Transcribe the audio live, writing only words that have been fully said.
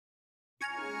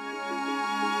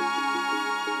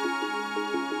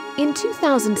In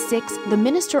 2006, the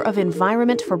Minister of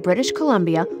Environment for British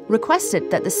Columbia requested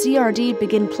that the CRD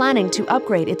begin planning to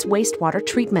upgrade its wastewater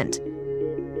treatment.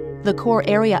 The core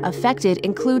area affected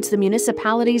includes the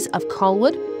municipalities of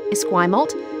Colwood,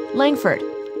 Esquimalt, Langford,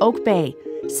 Oak Bay,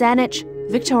 Saanich,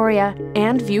 Victoria,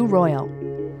 and View Royal.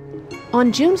 On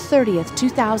June 30,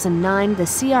 2009, the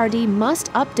CRD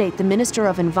must update the Minister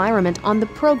of Environment on the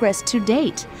progress to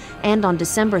date, and on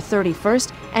December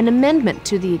 31st, an amendment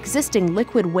to the existing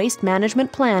liquid waste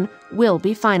management plan will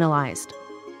be finalized.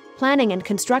 Planning and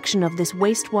construction of this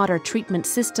wastewater treatment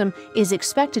system is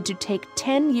expected to take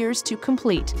 10 years to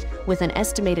complete, with an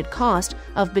estimated cost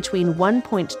of between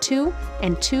 $1.2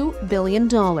 and $2 billion.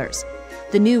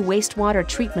 The new wastewater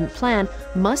treatment plan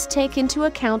must take into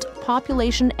account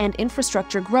population and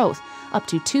infrastructure growth up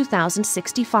to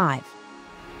 2065.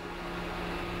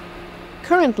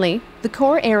 Currently, the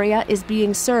core area is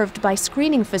being served by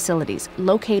screening facilities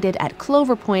located at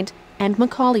Clover Point and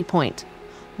Macaulay Point.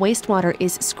 Wastewater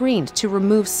is screened to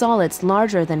remove solids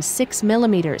larger than 6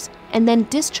 millimeters and then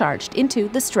discharged into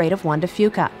the Strait of Juan de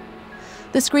Fuca.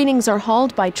 The screenings are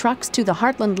hauled by trucks to the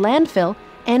Heartland landfill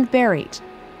and buried.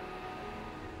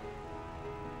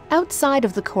 Outside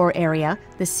of the core area,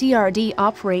 the CRD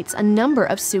operates a number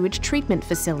of sewage treatment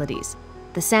facilities.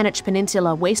 The Saanich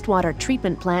Peninsula Wastewater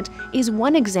Treatment Plant is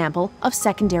one example of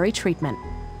secondary treatment.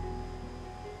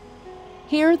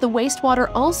 Here, the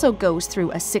wastewater also goes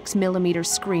through a 6 millimeter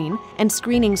screen and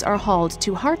screenings are hauled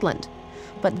to Heartland.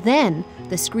 But then,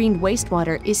 the screened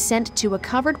wastewater is sent to a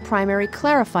covered primary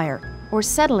clarifier, or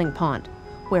settling pond,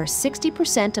 where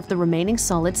 60% of the remaining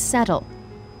solids settle.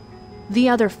 The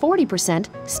other 40%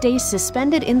 stays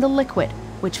suspended in the liquid,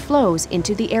 which flows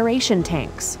into the aeration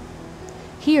tanks.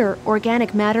 Here,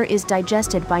 organic matter is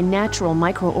digested by natural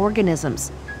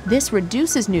microorganisms. This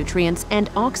reduces nutrients and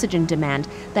oxygen demand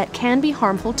that can be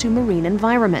harmful to marine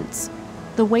environments.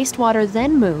 The wastewater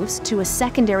then moves to a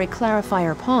secondary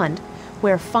clarifier pond,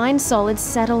 where fine solids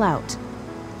settle out.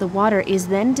 The water is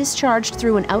then discharged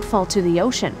through an outfall to the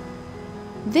ocean.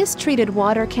 This treated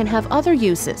water can have other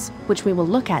uses, which we will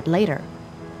look at later.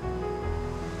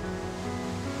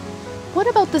 What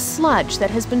about the sludge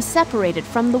that has been separated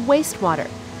from the wastewater?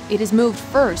 It is moved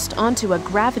first onto a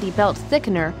gravity belt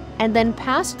thickener and then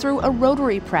passed through a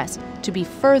rotary press to be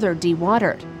further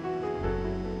dewatered.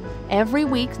 Every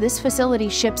week, this facility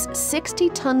ships 60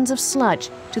 tons of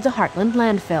sludge to the Heartland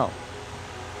landfill.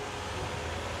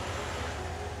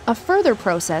 A further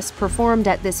process performed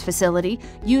at this facility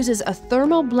uses a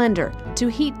thermal blender to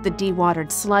heat the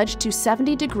dewatered sludge to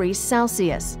 70 degrees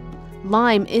Celsius.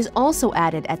 Lime is also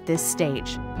added at this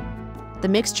stage. The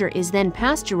mixture is then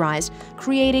pasteurized,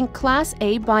 creating Class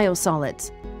A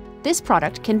biosolids. This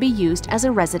product can be used as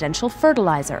a residential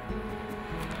fertilizer.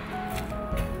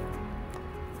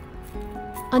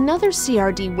 Another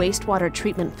CRD wastewater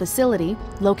treatment facility,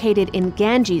 located in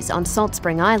Ganges on Salt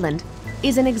Spring Island,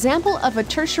 is an example of a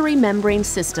tertiary membrane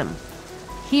system.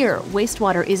 Here,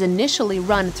 wastewater is initially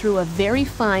run through a very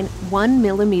fine 1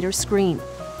 millimeter screen.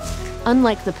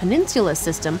 Unlike the peninsula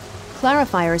system,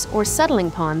 clarifiers or settling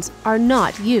ponds are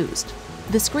not used.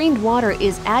 The screened water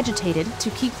is agitated to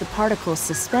keep the particles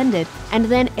suspended and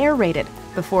then aerated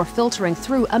before filtering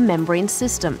through a membrane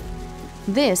system.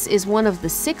 This is one of the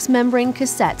 6 membrane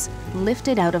cassettes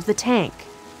lifted out of the tank.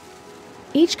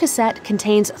 Each cassette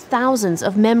contains thousands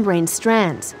of membrane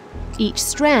strands. Each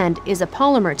strand is a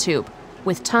polymer tube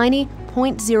with tiny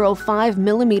 0.05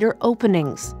 millimeter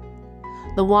openings.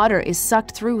 The water is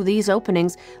sucked through these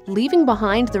openings, leaving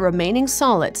behind the remaining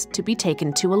solids to be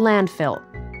taken to a landfill.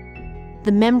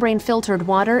 The membrane-filtered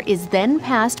water is then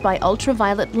passed by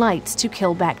ultraviolet lights to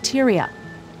kill bacteria.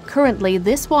 Currently,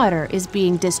 this water is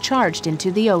being discharged into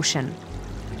the ocean.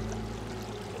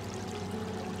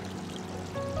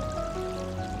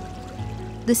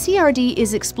 The CRD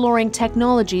is exploring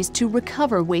technologies to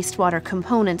recover wastewater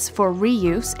components for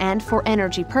reuse and for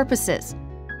energy purposes.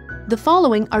 The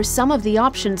following are some of the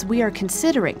options we are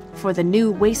considering for the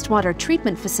new wastewater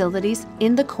treatment facilities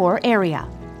in the core area.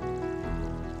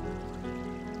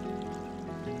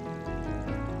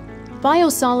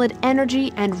 Biosolid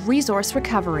energy and resource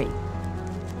recovery.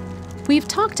 We've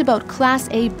talked about Class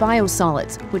A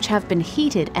biosolids, which have been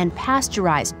heated and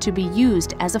pasteurized to be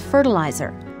used as a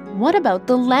fertilizer. What about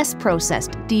the less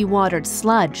processed dewatered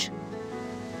sludge?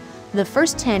 The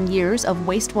first 10 years of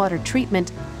wastewater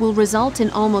treatment will result in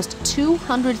almost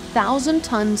 200,000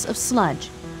 tons of sludge.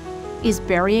 Is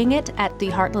burying it at the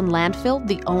Heartland landfill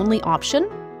the only option?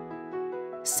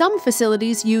 Some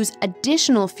facilities use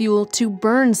additional fuel to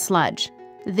burn sludge.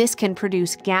 This can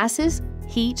produce gases,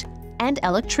 heat, and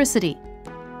electricity.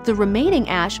 The remaining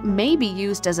ash may be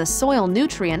used as a soil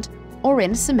nutrient or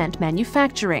in cement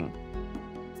manufacturing.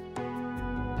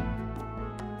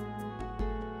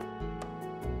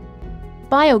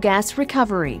 Biogas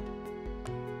recovery.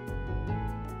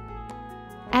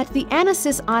 At the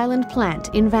Annacis Island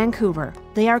plant in Vancouver,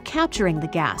 they are capturing the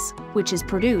gas, which is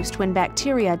produced when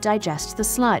bacteria digest the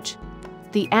sludge.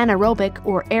 The anaerobic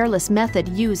or airless method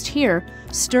used here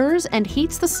stirs and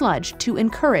heats the sludge to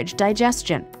encourage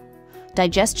digestion.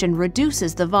 Digestion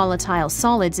reduces the volatile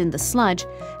solids in the sludge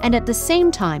and at the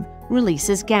same time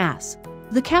releases gas.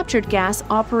 The captured gas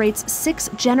operates 6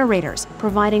 generators,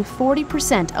 providing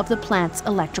 40% of the plant's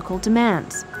electrical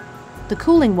demands. The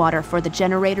cooling water for the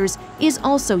generators is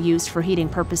also used for heating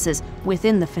purposes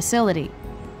within the facility.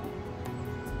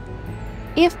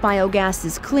 If biogas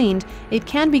is cleaned, it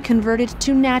can be converted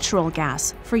to natural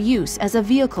gas for use as a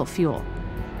vehicle fuel.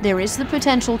 There is the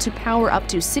potential to power up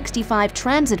to 65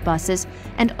 transit buses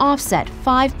and offset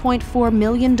 $5.4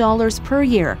 million per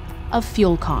year of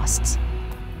fuel costs.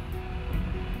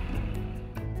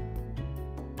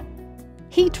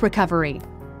 Heat recovery.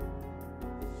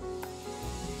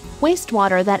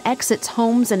 Wastewater that exits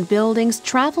homes and buildings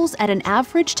travels at an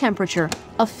average temperature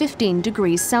of 15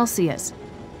 degrees Celsius.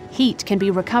 Heat can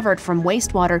be recovered from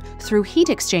wastewater through heat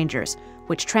exchangers,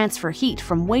 which transfer heat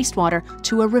from wastewater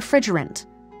to a refrigerant.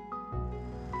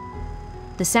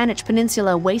 The Saanich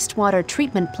Peninsula Wastewater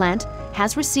Treatment Plant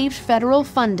has received federal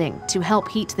funding to help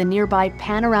heat the nearby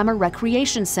Panorama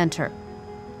Recreation Center,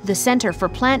 the Center for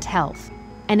Plant Health,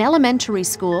 an elementary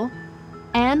school,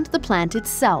 and the plant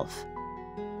itself.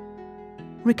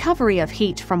 Recovery of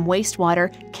heat from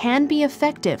wastewater can be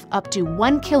effective up to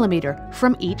 1 kilometer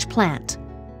from each plant.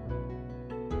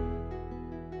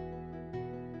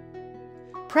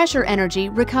 Pressure energy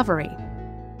recovery.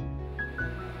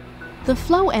 The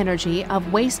flow energy of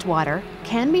wastewater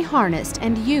can be harnessed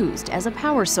and used as a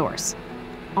power source.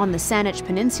 On the Saanich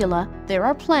Peninsula, there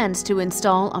are plans to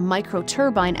install a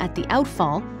microturbine at the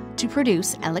outfall to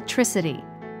produce electricity.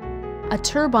 A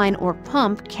turbine or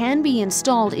pump can be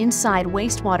installed inside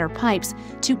wastewater pipes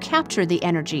to capture the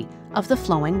energy of the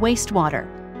flowing wastewater.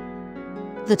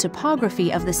 The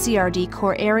topography of the CRD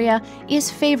core area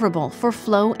is favorable for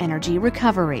flow energy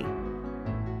recovery.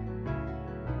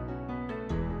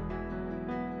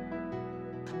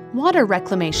 Water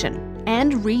reclamation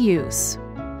and reuse.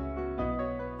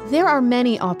 There are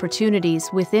many opportunities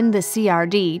within the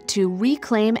CRD to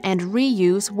reclaim and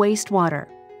reuse wastewater.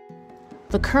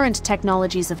 The current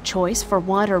technologies of choice for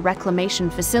water reclamation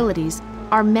facilities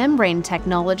are membrane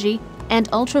technology and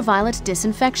ultraviolet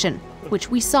disinfection, which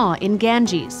we saw in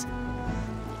Ganges.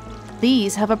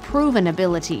 These have a proven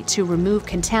ability to remove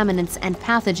contaminants and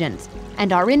pathogens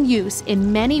and are in use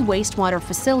in many wastewater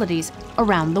facilities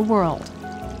around the world.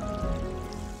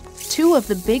 Two of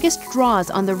the biggest draws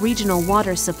on the regional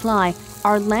water supply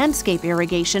are landscape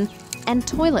irrigation and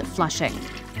toilet flushing.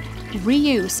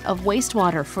 Reuse of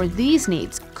wastewater for these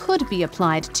needs could be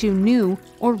applied to new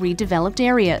or redeveloped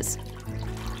areas.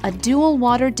 A dual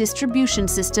water distribution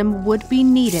system would be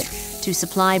needed to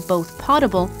supply both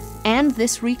potable and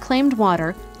this reclaimed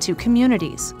water to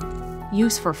communities.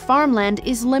 Use for farmland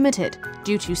is limited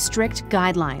due to strict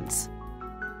guidelines.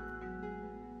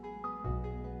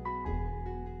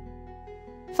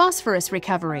 Phosphorus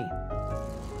recovery.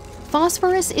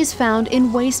 Phosphorus is found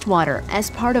in wastewater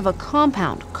as part of a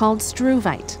compound called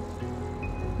struvite.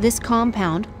 This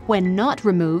compound, when not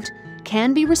removed,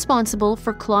 can be responsible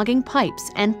for clogging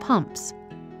pipes and pumps.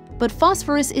 But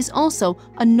phosphorus is also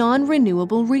a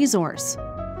non-renewable resource.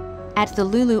 At the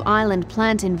Lulu Island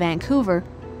plant in Vancouver,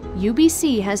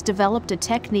 UBC has developed a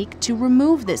technique to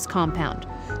remove this compound,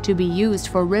 to be used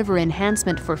for river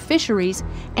enhancement for fisheries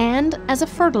and as a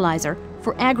fertilizer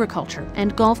for agriculture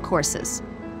and golf courses.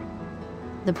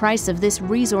 The price of this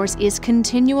resource is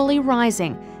continually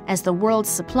rising as the world's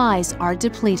supplies are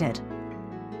depleted.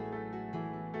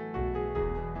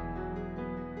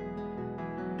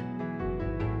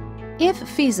 If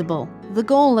feasible, the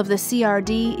goal of the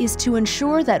CRD is to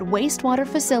ensure that wastewater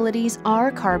facilities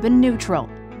are carbon neutral.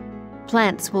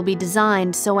 Plants will be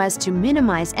designed so as to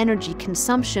minimize energy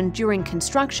consumption during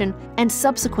construction and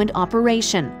subsequent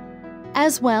operation.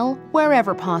 As well,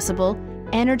 wherever possible,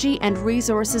 energy and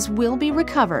resources will be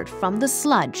recovered from the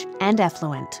sludge and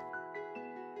effluent.